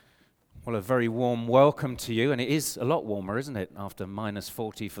Well, a very warm welcome to you, and it is a lot warmer, isn't it? After minus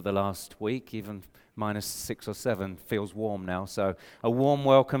 40 for the last week, even minus 6 or 7 feels warm now. So a warm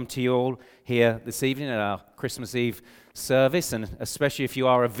welcome to you all here this evening at our Christmas Eve service, and especially if you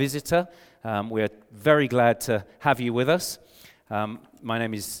are a visitor, we're very glad to have you with us. My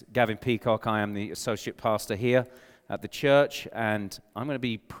name is Gavin Peacock. I am the associate pastor here at the church, and I'm going to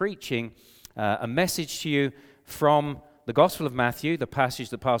be preaching a message to you from the Gospel of Matthew, the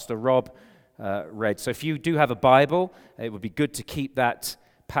passage that Pastor Rob read. So if you do have a Bible, it would be good to keep that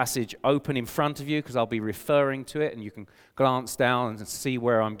passage open in front of you, because I'll be referring to it, and you can glance down and see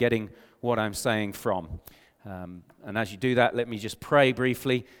where I'm getting what I'm saying from. And as you do that, let me just pray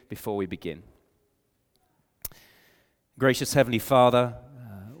briefly before we begin. Gracious Heavenly Father,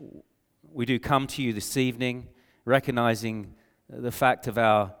 we do come to you this evening recognizing the fact of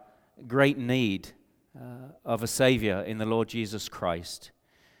our great need of a Savior in the Lord Jesus Christ.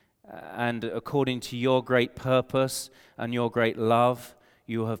 And according to your great purpose and your great love,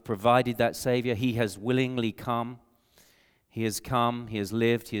 you have provided that Savior. He has willingly come. He has come, He has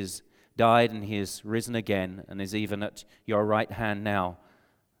lived, He has died, and He has risen again, and is even at your right hand now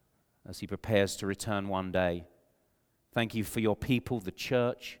as He prepares to return one day. Thank you for your people, the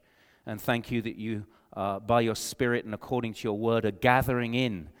church, and thank you that you, by your Spirit and according to your word, are gathering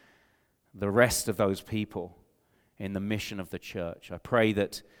in the rest of those people in the mission of the church. I pray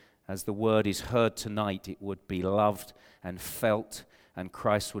that as the word is heard tonight, it would be loved and felt, and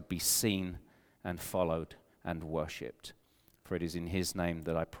Christ would be seen and followed and worshipped. For it is in His name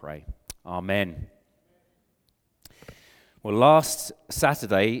that I pray. Amen. Well, last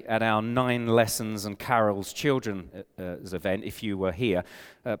Saturday at our 9 Lessons and Carols Children's event, if you were here,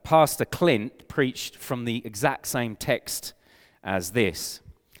 Pastor Clint preached from the exact same text as this.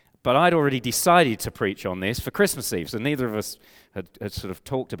 But I'd already decided to preach on this for Christmas Eve, so neither of us had sort of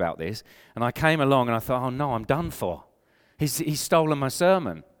talked about this. And I came along and I thought, oh no, I'm done for. He's stolen my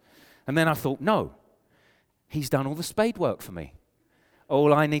sermon. And then I thought, no, he's done all the spade work for me.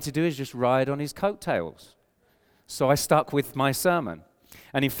 All I need to do is just ride on his coattails. So I stuck with my sermon.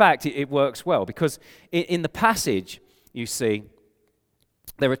 And in fact, it works well, because in the passage, you see,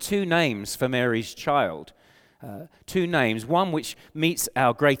 there are 2 names for Mary's child. 2 names, one which meets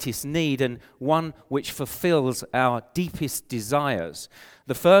our greatest need and one which fulfills our deepest desires.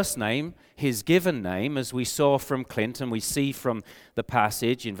 The first name, his given name, as we saw from Clint and we see from the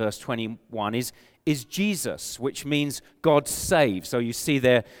passage in verse 21, is Jesus, which means God saves. So you see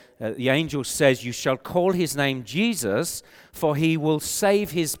there, the angel says, "You shall call his name Jesus, for he will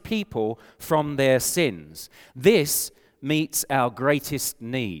save his people from their sins." This meets our greatest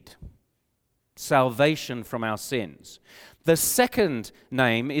need. Salvation from our sins. The second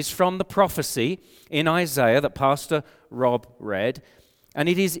name is from the prophecy in Isaiah that Pastor Rob read, and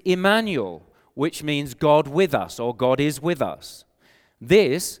it is Emmanuel, which means God with us, or God is with us.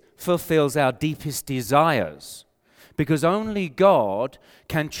 This fulfills our deepest desires, because only God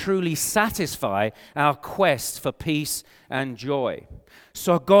can truly satisfy our quest for peace and joy.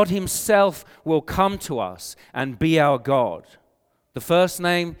 So God Himself will come to us and be our God. The first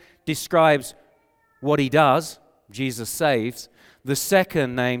name describes what He does, Jesus saves. The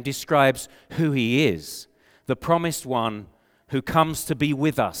second name describes who He is, the promised one who comes to be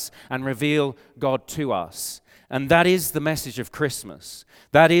with us and reveal God to us. And that is the message of Christmas.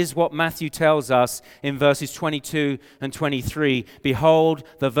 That is what Matthew tells us in verses 22 and 23. "Behold,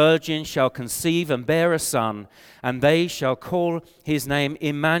 the virgin shall conceive and bear a son, and they shall call his name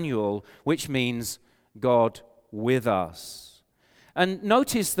Emmanuel," which means God with us. And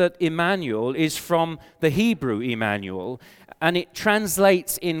notice that Emmanuel is from the Hebrew Emmanuel, and it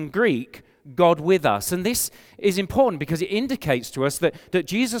translates in Greek, God with us. And this is important because it indicates to us that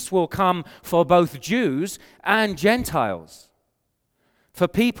Jesus will come for both Jews and Gentiles, for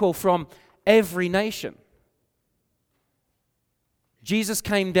people from every nation. Jesus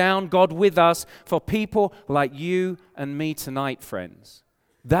came down, God with us, for people like you and me tonight, friends.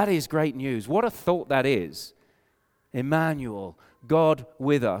 That is great news. What a thought that is. Emmanuel, God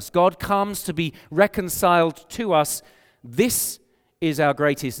with us. God comes to be reconciled to us. This is our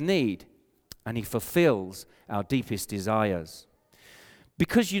greatest need, and He fulfills our deepest desires.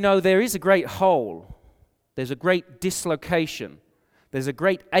 Because, you know, there is a great hole, there's a great dislocation, there's a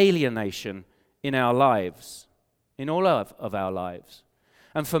great alienation in our lives, in all of our lives.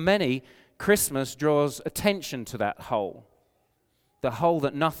 And for many, Christmas draws attention to that hole, the hole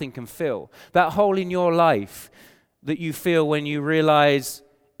that nothing can fill, that hole in your life that you feel when you realize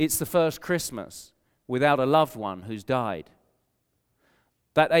it's the first Christmas without a loved one who's died.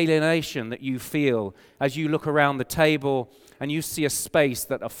 That alienation that you feel as you look around the table and you see a space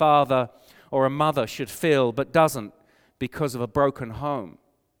that a father or a mother should fill but doesn't because of a broken home.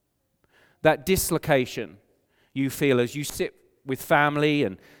 That dislocation you feel as you sit with family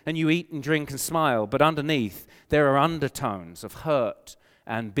and you eat and drink and smile, but underneath there are undertones of hurt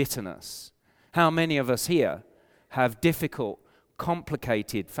and bitterness. How many of us here have difficult,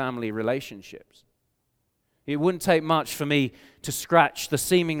 complicated family relationships? It wouldn't take much for me to scratch the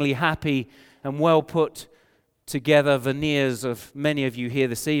seemingly happy and well put together veneers of many of you here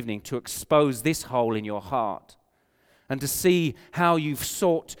this evening to expose this hole in your heart and to see how you've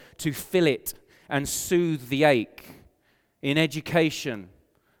sought to fill it and soothe the ache in education,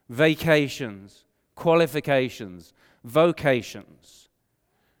 vacations, qualifications, vocations.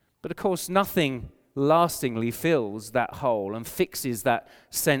 But of course, nothing lastingly fills that hole and fixes that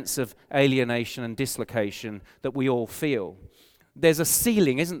sense of alienation and dislocation that we all feel. There's a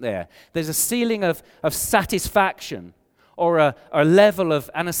ceiling, isn't there? There's a ceiling of satisfaction or a level of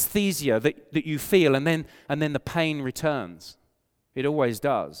anesthesia that you feel, and then the pain returns. It always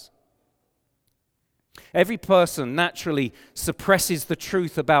does. Every person naturally suppresses the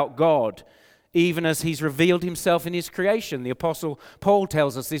truth about God, even as he's revealed himself in his creation. The Apostle Paul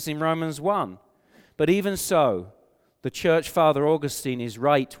tells us this in Romans 1. But even so, the church father Augustine is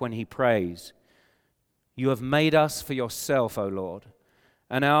right when he prays, "You have made us for yourself, O Lord,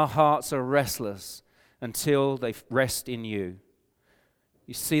 and our hearts are restless until they rest in you."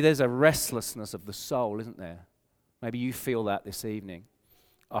 You see, there's a restlessness of the soul, isn't there? Maybe you feel that this evening.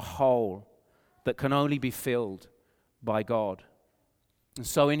 A hole that can only be filled by God. And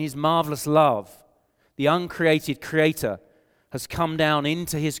so in his marvelous love, the uncreated creator has come down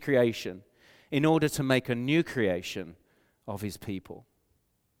into his creation in order to make a new creation of his people.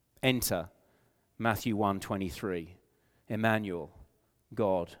 Enter Matthew 1:23. Emmanuel,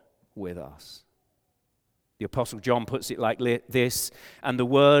 God with us. The Apostle John puts it like this, "And the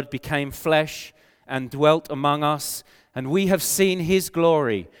Word became flesh and dwelt among us, and we have seen his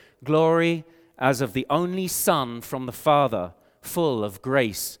glory, glory as of the only Son from the Father, full of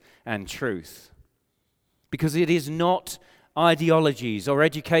grace and truth." Because it is not ideologies or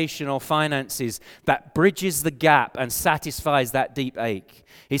education or finances that bridges the gap and satisfies that deep ache.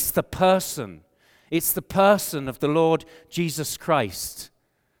 It's the person. It's the person of the Lord Jesus Christ,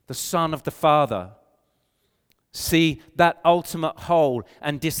 the Son of the Father. See, that ultimate hole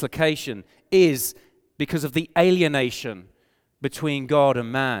and dislocation is because of the alienation between God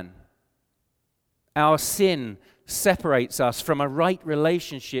and man. Our sin separates us from a right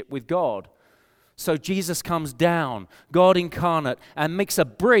relationship with God. So Jesus comes down, God incarnate, and makes a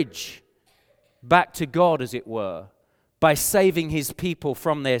bridge back to God, as it were, by saving his people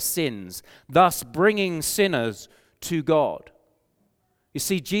from their sins, thus bringing sinners to God. You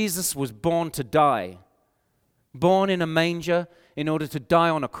see, Jesus was born to die, born in a manger in order to die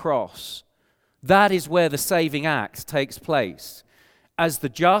on a cross. That is where the saving act takes place. As the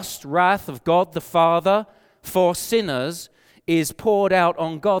just wrath of God the Father for sinners is poured out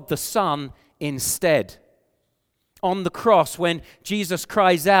on God the Son instead. On the cross, when Jesus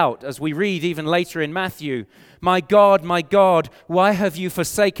cries out, as we read even later in Matthew, my God, why have you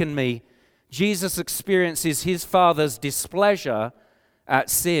forsaken me?" Jesus experiences his Father's displeasure at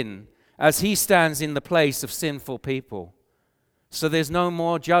sin as he stands in the place of sinful people. So there's no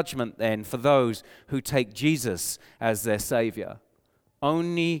more judgment then for those who take Jesus as their Savior.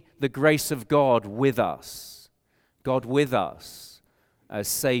 Only the grace of God with us as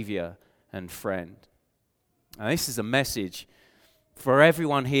Savior and friend. Now, this is a message for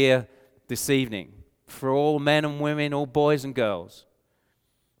everyone here this evening, for all men and women, all boys and girls.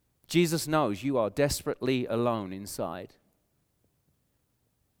 Jesus knows you are desperately alone inside.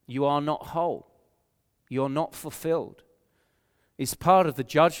 You are not whole. You're not fulfilled. It's part of the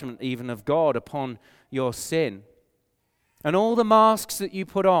judgment even of God upon your sin. And all the masks that you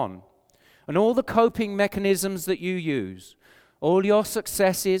put on, and all the coping mechanisms that you use, all your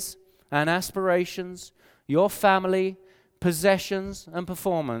successes and aspirations, your family, possessions and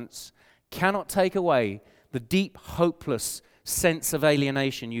performance cannot take away the deep, hopeless sense of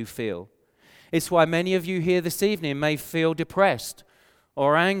alienation you feel. It's why many of you here this evening may feel depressed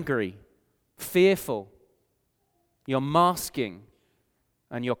or angry, fearful. You're masking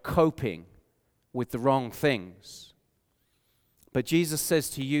and you're coping with the wrong things. But Jesus says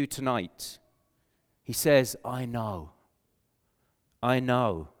to you tonight, he says, I know,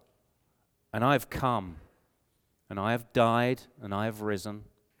 and I've come, and I have died, and I have risen,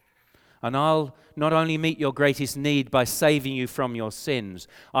 and I'll not only meet your greatest need by saving you from your sins,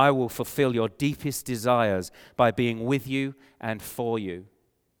 I will fulfill your deepest desires by being with you and for you.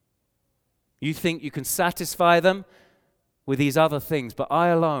 You think you can satisfy them with these other things, but I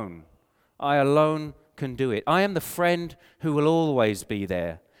alone can do it. I am the friend who will always be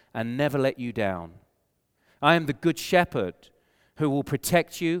there and never let you down. I am the good shepherd who will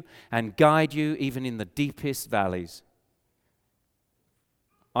protect you and guide you even in the deepest valleys.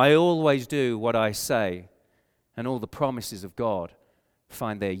 I always do what I say, and all the promises of God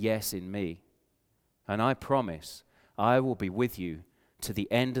find their yes in me. And I promise I will be with you to the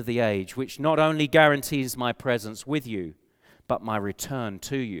end of the age, which not only guarantees my presence with you, but my return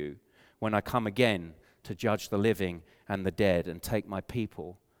to you when I come again to judge the living and the dead and take my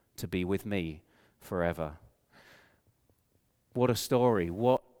people to be with me forever. What a story.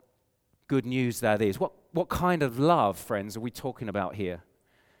 What good news that is. What kind of love, friends, are we talking about here?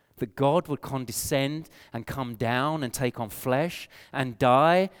 That God would condescend and come down and take on flesh and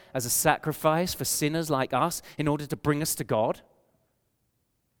die as a sacrifice for sinners like us in order to bring us to God?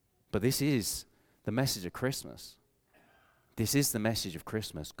 But this is the message of Christmas. This is the message of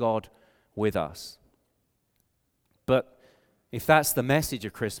Christmas, God with us. But if that's the message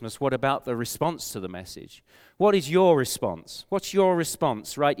of Christmas, what about the response to the message? What is your response? What's your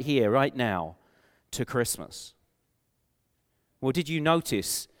response right here, right now, to Christmas? Well, did you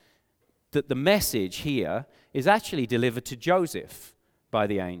notice that the message here is actually delivered to Joseph by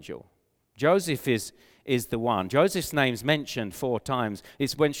the angel? Joseph is the one. Joseph's name's mentioned 4 times.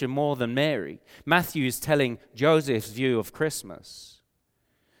 It's mentioned more than Mary. Matthew is telling Joseph's view of Christmas.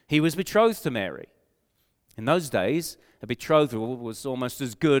 He was betrothed to Mary. In those days, a betrothal was almost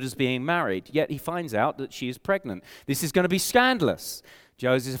as good as being married, yet he finds out that she is pregnant. This is going to be scandalous.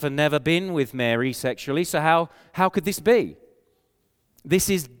 Joseph had never been with Mary sexually, so how could this be? This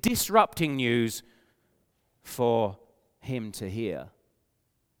is disrupting news for him to hear.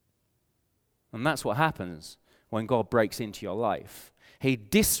 And that's what happens when God breaks into your life. He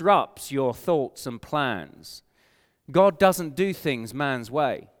disrupts your thoughts and plans. God doesn't do things man's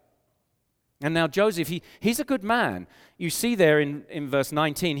way. And now Joseph, he's a good man. You see there in verse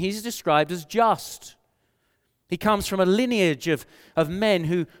 19, he's described as just. He comes from a lineage of men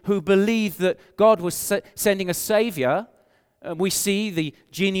who believed that God was sending a Savior. We see the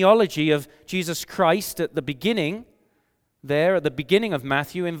genealogy of Jesus Christ at the beginning, there at the beginning of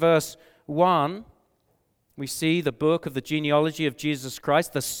Matthew in verse 1. We see the book of the genealogy of Jesus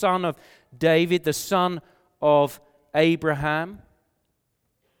Christ, the son of David, the son of Abraham.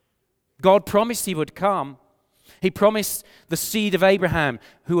 God promised he would come. He promised the seed of Abraham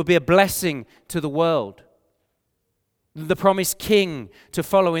who would be a blessing to the world. The promised king to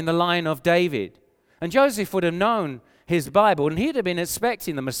follow in the line of David. And Joseph would have known his Bible and he'd have been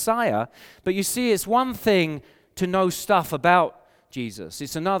expecting the Messiah. But you see, it's one thing to know stuff about Jesus.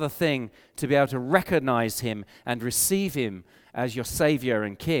 It's another thing to be able to recognize him and receive him as your Savior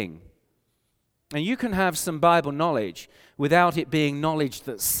and King. And you can have some Bible knowledge without it being knowledge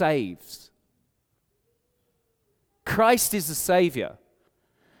that saves. Christ is the Savior.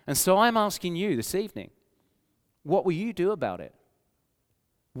 And so I'm asking you this evening, what will you do about it?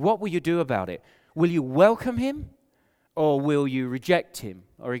 What will you do about it? Will you welcome him or will you reject him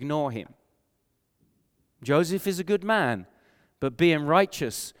or ignore him? Joseph is a good man, but being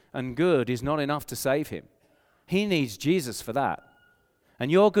righteous and good is not enough to save him. He needs Jesus for that.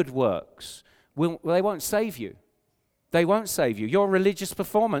 And your good works, they won't save you. They won't save you. Your religious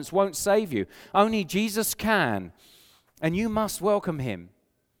performance won't save you. Only Jesus can. And you must welcome him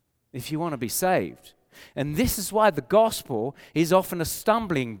if you want to be saved. And this is why the gospel is often a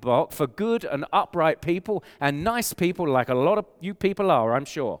stumbling block for good and upright people and nice people like a lot of you people are, I'm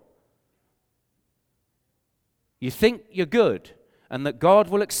sure. You think you're good and that God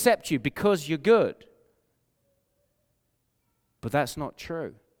will accept you because you're good. But that's not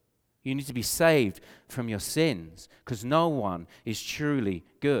true. You need to be saved from your sins because no one is truly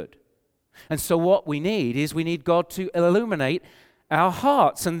good. And so what we need is we need God to illuminate our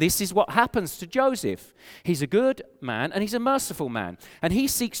hearts. And this is what happens to Joseph. He's a good man and he's a merciful man. And he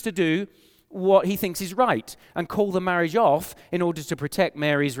seeks to do what he thinks is right and call the marriage off in order to protect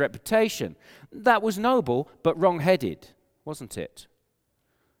Mary's reputation. That was noble but wrong-headed, wasn't it?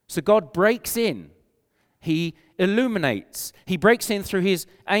 So God breaks in. He illuminates. He breaks in through his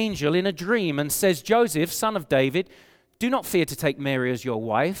angel in a dream and says, Joseph, son of David, do not fear to take Mary as your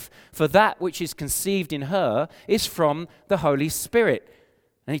wife, for that which is conceived in her is from the Holy Spirit.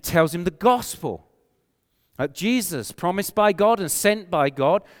 And he tells him the gospel. Jesus, promised by God and sent by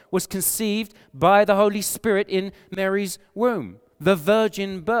God, was conceived by the Holy Spirit in Mary's womb. The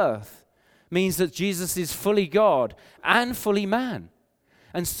virgin birth means that Jesus is fully God and fully man.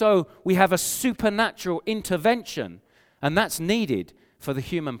 And so we have a supernatural intervention, and that's needed for the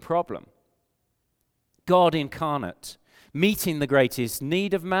human problem. God incarnate, meeting the greatest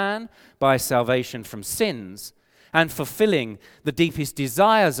need of man by salvation from sins and fulfilling the deepest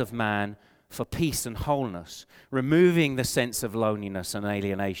desires of man for peace and wholeness, removing the sense of loneliness and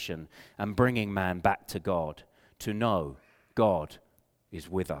alienation and bringing man back to God, to know God is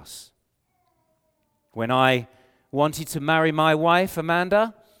with us. When I wanted to marry my wife,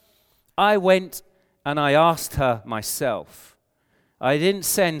 Amanda, I went and I asked her myself. I didn't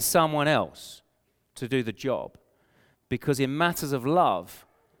send someone else to do the job, because in matters of love,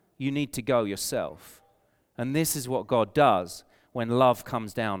 you need to go yourself. And this is what God does when love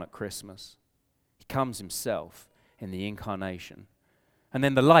comes down at Christmas. He comes himself in the incarnation. And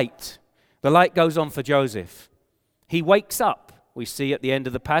then the light goes on for Joseph. He wakes up. We see at the end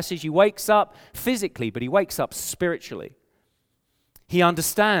of the passage, he wakes up physically, but he wakes up spiritually. He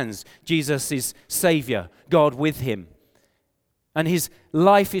understands Jesus is Savior, God with him. And his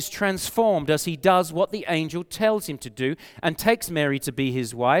life is transformed as he does what the angel tells him to do and takes Mary to be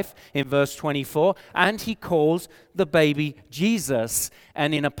his wife in verse 24. And he calls the baby Jesus.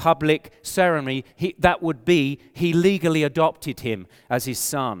 And in a public ceremony, he legally adopted him as his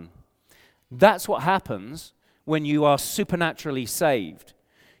son. That's what happens when you are supernaturally saved.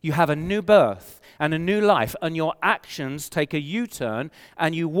 You have a new birth and a new life, and your actions take a U-turn,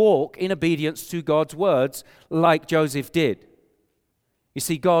 and you walk in obedience to God's words like Joseph did. You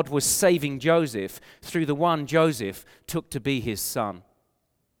see, God was saving Joseph through the one Joseph took to be his son.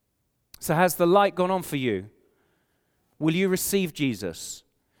 So has the light gone on for you? Will you receive Jesus?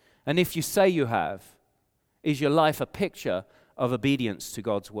 And if you say you have, is your life a picture of obedience to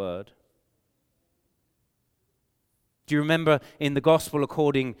God's word? Do you remember in the gospel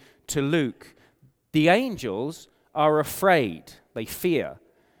according to Luke, the angels are afraid, they fear,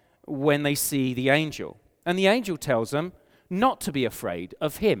 when they see the angel. And the angel tells them not to be afraid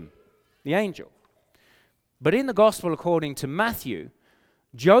of him, the angel. But in the gospel according to Matthew,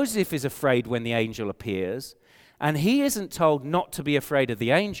 Joseph is afraid when the angel appears, and he isn't told not to be afraid of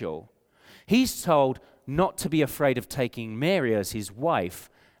the angel. He's told not to be afraid of taking Mary as his wife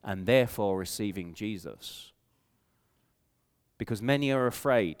and therefore receiving Jesus. Because many are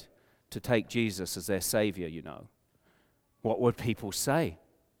afraid to take Jesus as their Savior, you know. What would people say?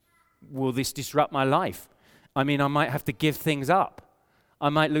 Will this disrupt my life? I mean, I might have to give things up. I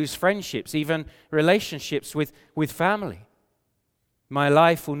might lose friendships, even relationships with family. My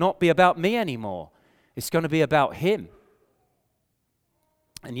life will not be about me anymore. It's going to be about him.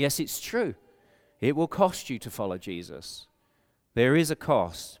 And yes, it's true. It will cost you to follow Jesus. There is a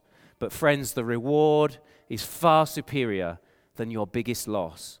cost. But friends, the reward is far superior than your biggest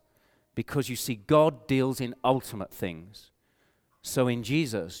loss. Because you see, God deals in ultimate things. So in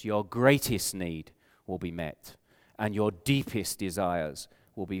Jesus, your greatest need will be met, and your deepest desires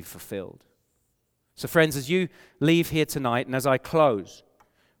will be fulfilled. So friends, as you leave here tonight, and as I close,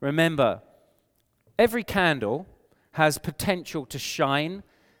 remember, every candle has potential to shine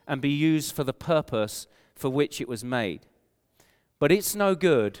and be used for the purpose for which it was made. But it's no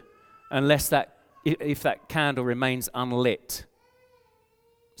good unless if that candle remains unlit.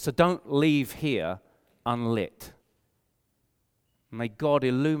 So don't leave here unlit. May God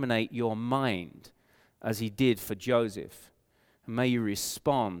illuminate your mind as he did for Joseph. And may you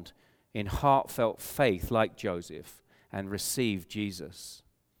respond in heartfelt faith like Joseph and receive Jesus.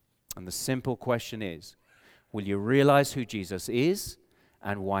 And the simple question is, will you realize who Jesus is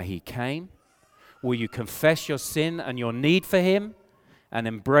and why he came? Will you confess your sin and your need for him and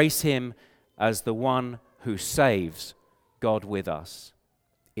embrace him as the one who saves, God with us?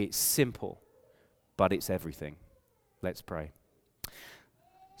 It's simple, but it's everything. Let's pray.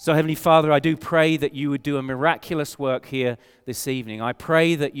 So, Heavenly Father, I do pray that you would do a miraculous work here this evening. I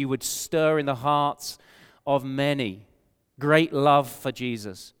pray that you would stir in the hearts of many great love for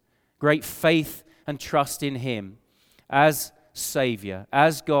Jesus, great faith and trust in him as Savior,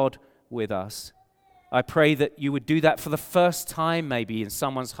 as God with us. I pray that you would do that for the first time maybe in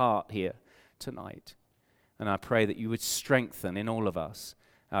someone's heart here tonight. And I pray that you would strengthen in all of us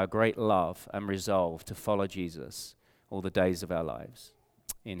our great love and resolve to follow Jesus all the days of our lives.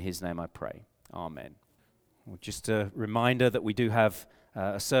 In his name I pray. Amen. Well, just a reminder that we do have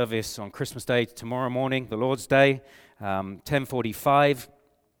a service on Christmas Day tomorrow morning, the Lord's Day, 10:45.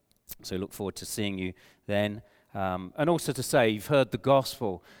 So look forward to seeing you then. And also to say, you've heard the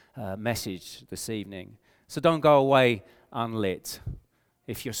gospel message this evening. So don't go away unlit.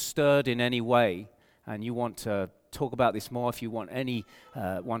 If you're stirred in any way and you want to talk about this more, if you want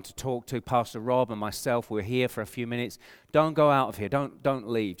want to talk to Pastor Rob and myself, we're here for a few minutes. Don't go out of here. Don't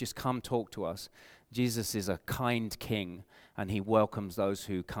leave. Just come talk to us. Jesus is a kind king, and he welcomes those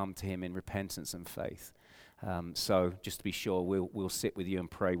who come to him in repentance and faith. So just to be sure, we'll sit with you and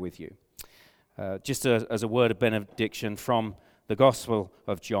pray with you. Just as a word of benediction from the Gospel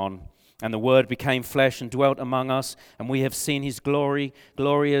of John. And the Word became flesh and dwelt among us, and we have seen his glory,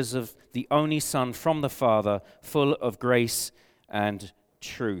 glory as of the only Son from the Father, full of grace and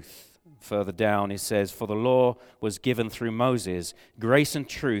truth. Further down it says, for the law was given through Moses, grace and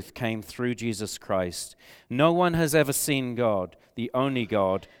truth came through Jesus Christ. No one has ever seen God, the only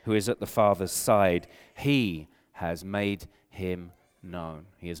God who is at the Father's side. He has made him known.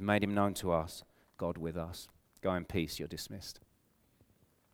 He has made him known to us, God with us. Go in peace, you're dismissed.